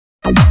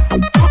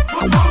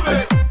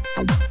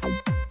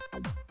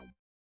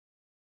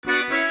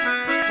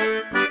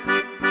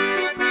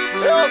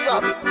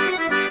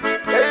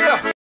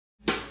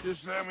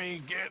Just let me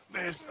get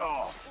this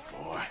off,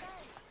 boy.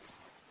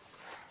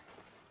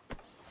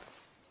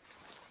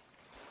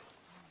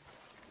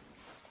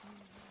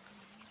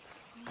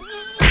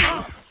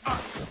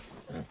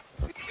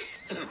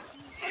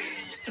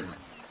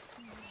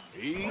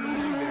 Easy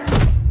there.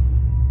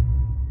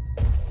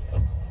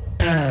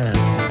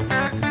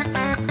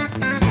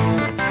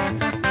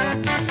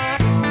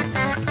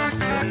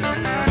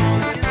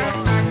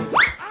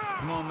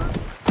 Come on, man.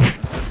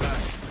 Let's head back.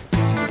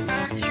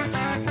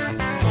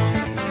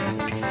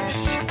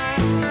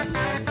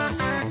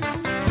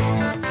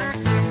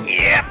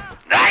 Yep.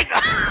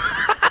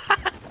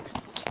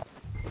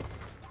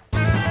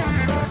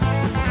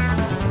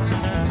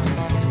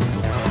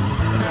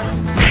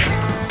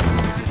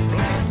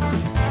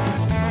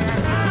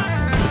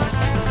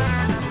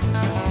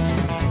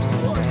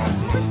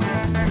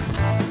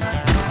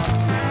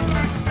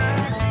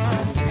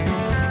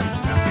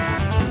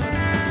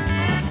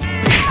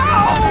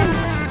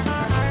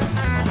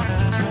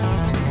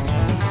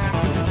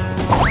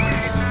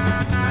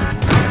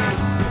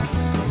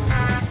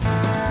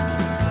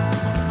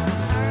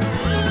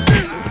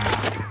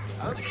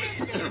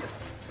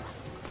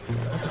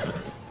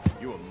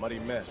 You a muddy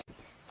mess.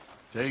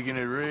 Taking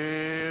it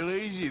real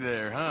easy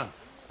there, huh?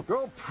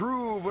 Go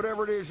prove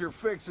whatever it is you're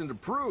fixing to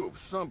prove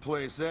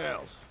someplace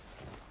else.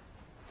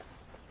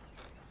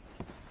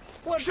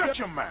 Shut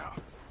your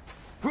mouth.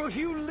 Will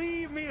you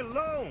leave me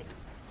alone?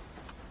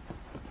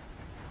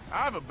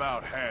 I've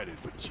about had it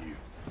with you.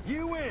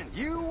 You win,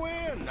 you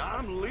win.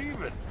 I'm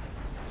leaving.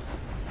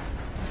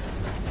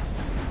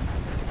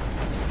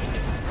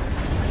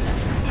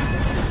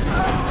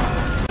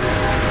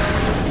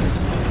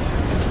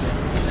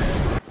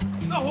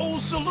 The whole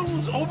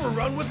saloon's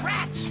overrun with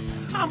rats.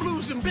 I'm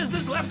losing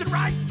business left and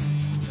right.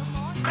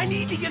 I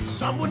need to get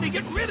someone to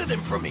get rid of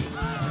them for me.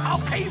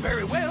 I'll pay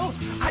very well.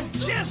 I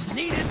just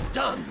need it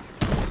done.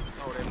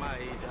 Oh, at my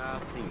age,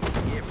 I've seen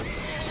everything.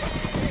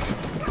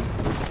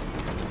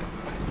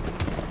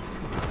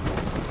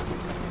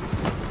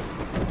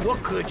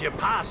 What could you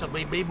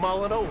possibly be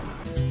mulling over?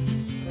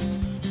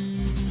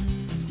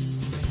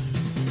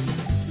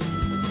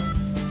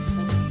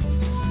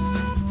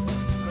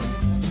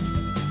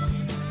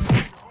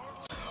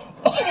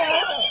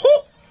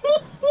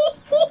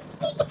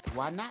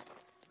 Why not?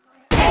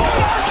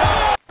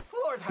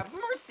 Lord have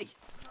mercy!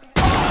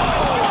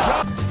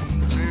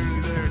 Nearly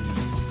there.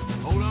 Just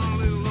hold on a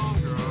little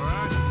longer, all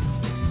right?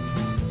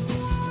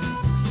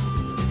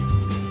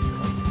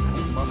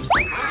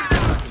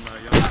 In my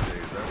young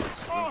days, that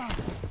was...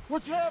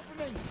 What's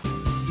happening?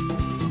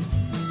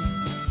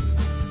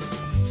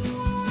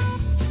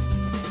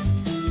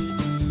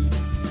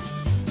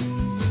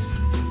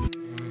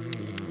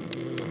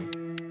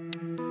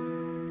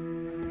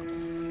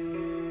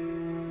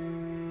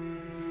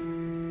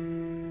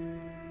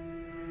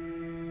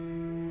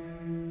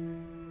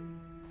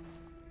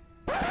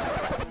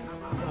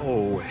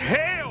 Oh,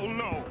 hell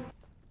no!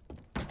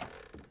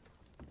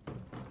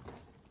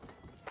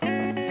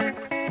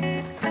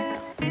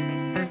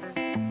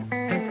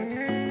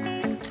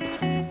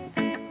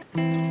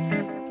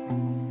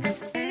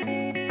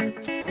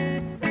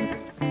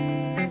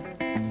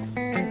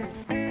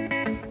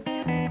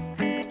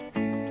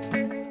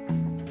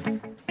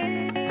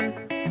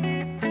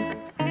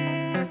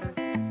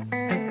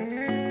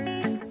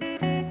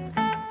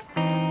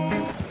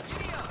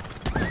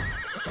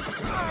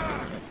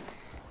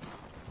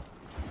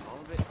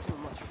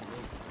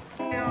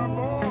 Our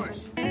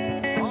boys.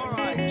 All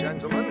right,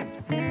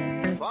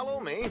 gentlemen. Follow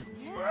me.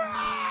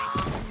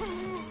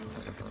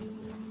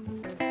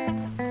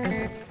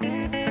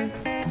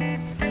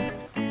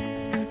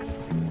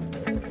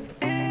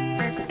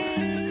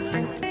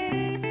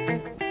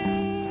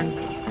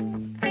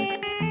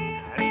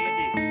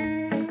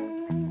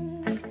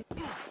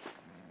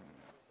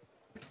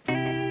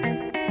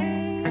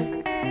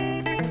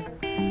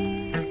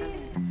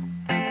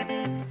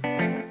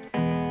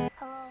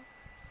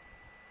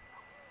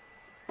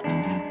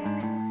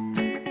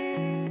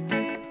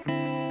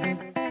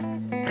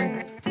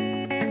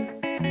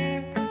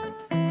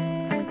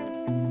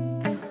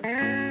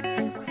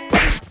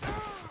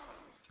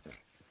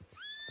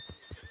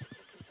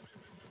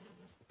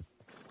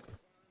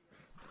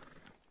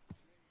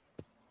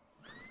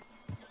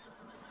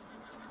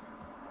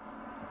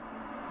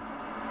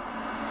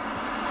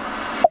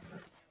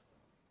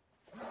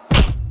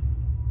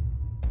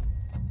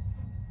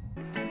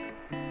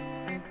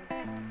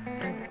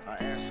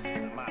 I asked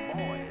my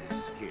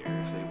boys here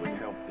if they would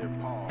help their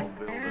pa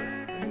build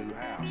a new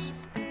house.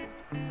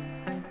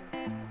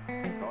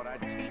 Thought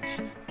I'd teach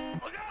them.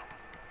 Look out!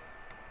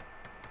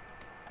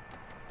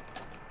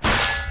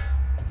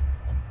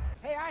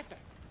 Hey, Arthur.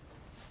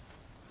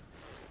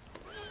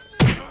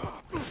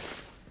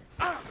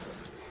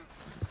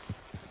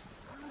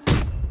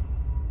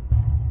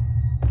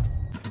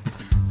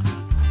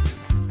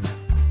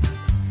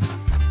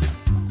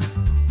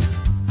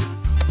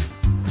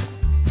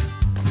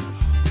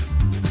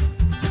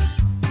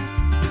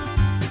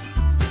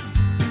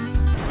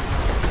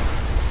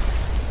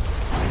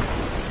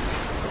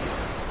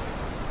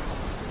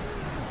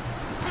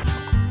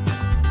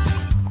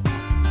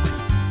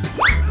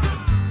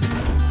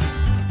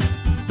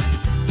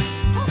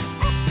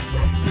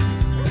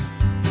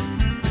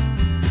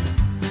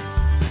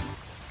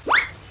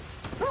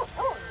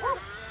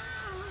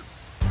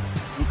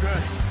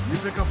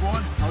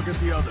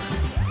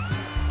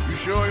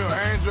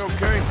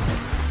 okay?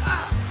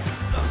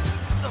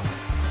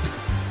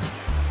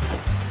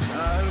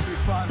 It'll be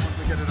fine once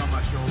I get it on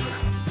my shoulder.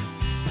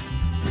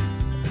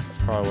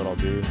 That's probably what I'll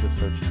do to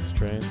search this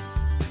train.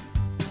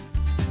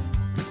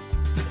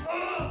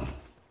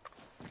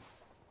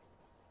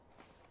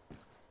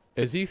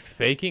 Is he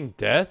faking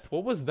death?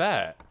 What was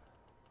that?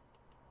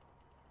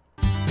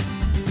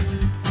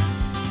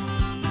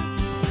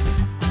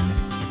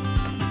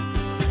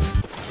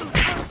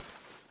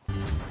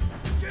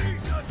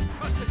 Jesus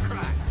Christ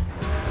Christ!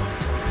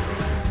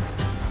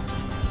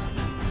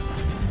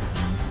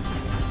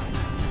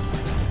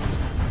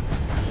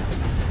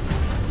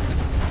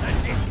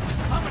 That's it.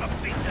 I'm gonna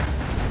beat them.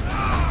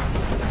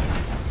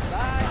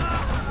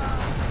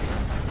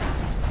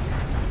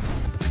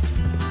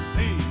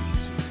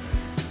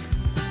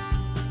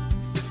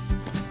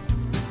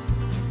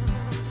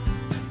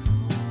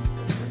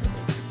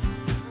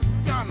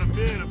 Got in a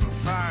bit of a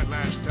fight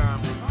last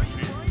time we was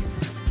here.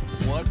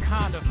 What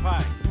kind of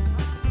fight?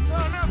 No,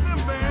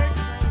 nothing big.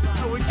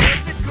 No, we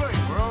kept it clean.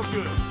 We're all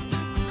good.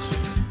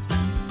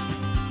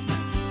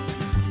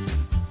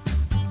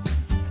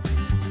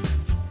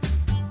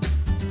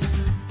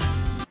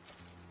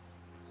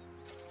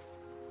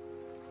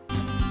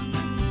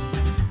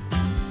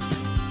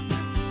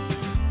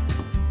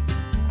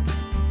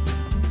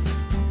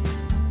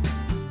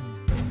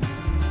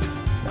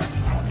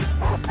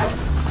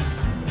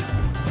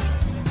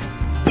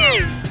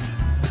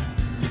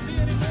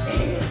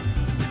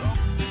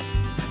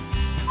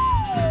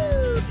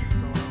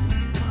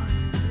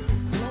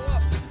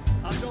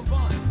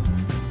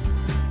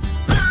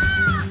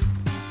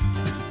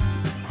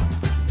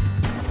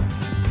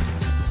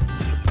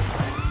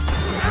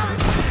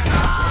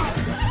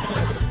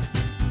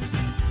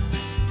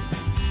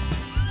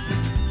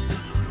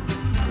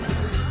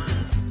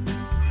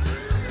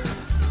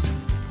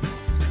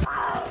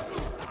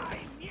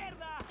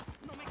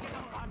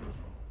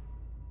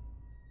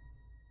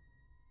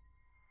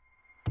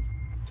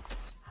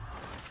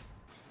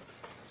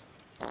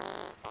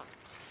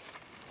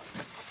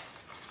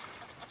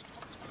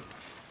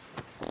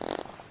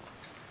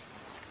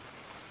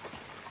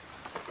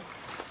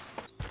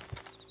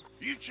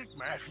 You Chick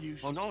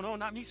Matthews? Oh, no,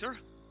 not me, sir.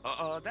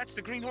 That's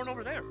the greenhorn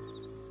over there.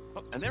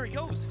 Oh, and there he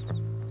goes.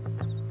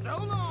 So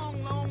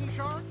long, long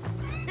shark.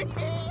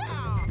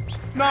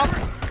 No.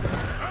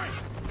 Hey,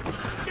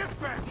 get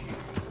back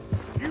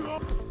here. You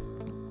owe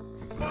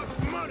us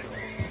money.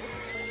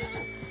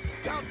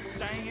 God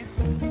dang it.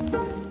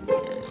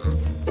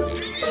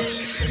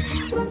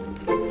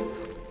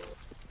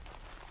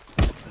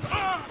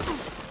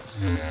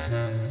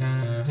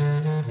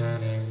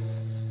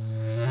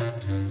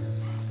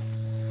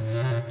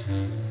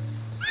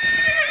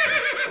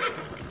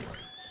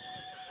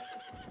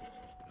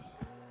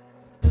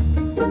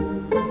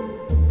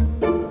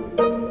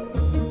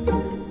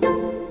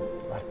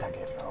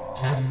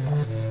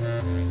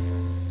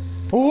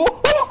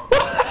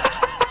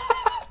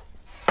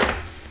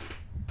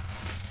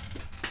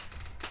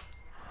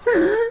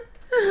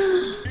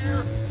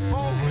 Here,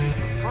 always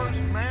the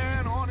first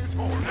man on his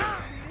horse.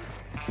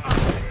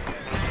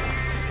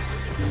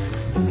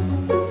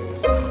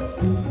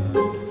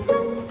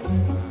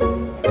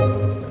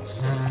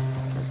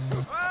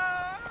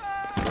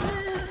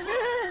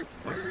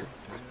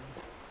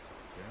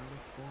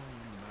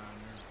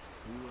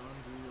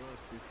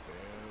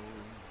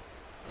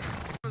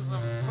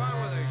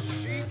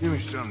 Give me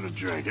something to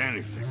drink,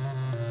 anything.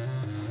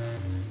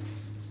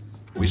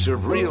 We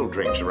serve real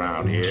drinks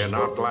around here,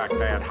 not like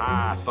that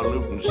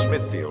highfalutin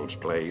Smithfield's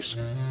place.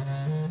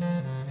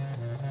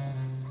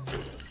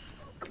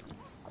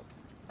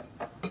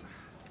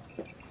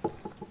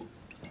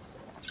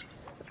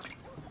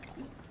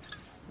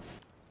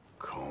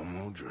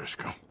 Como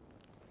Driscoll.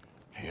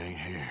 He ain't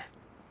here.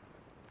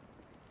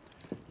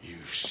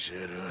 You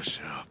set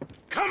us up.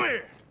 Come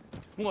here!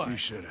 What? You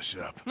set us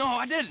up. No,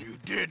 I didn't. You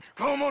did.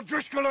 Como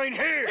Driscoll ain't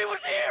here! He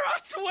was here, I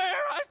swear.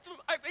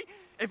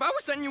 If I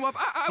was setting you up,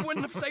 I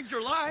wouldn't have saved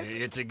your life.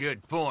 It's a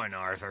good point,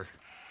 Arthur.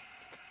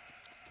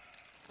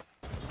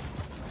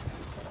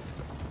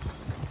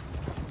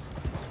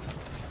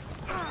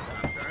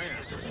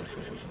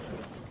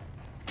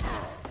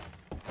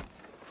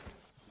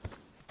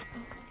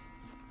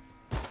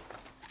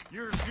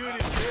 You're as good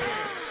as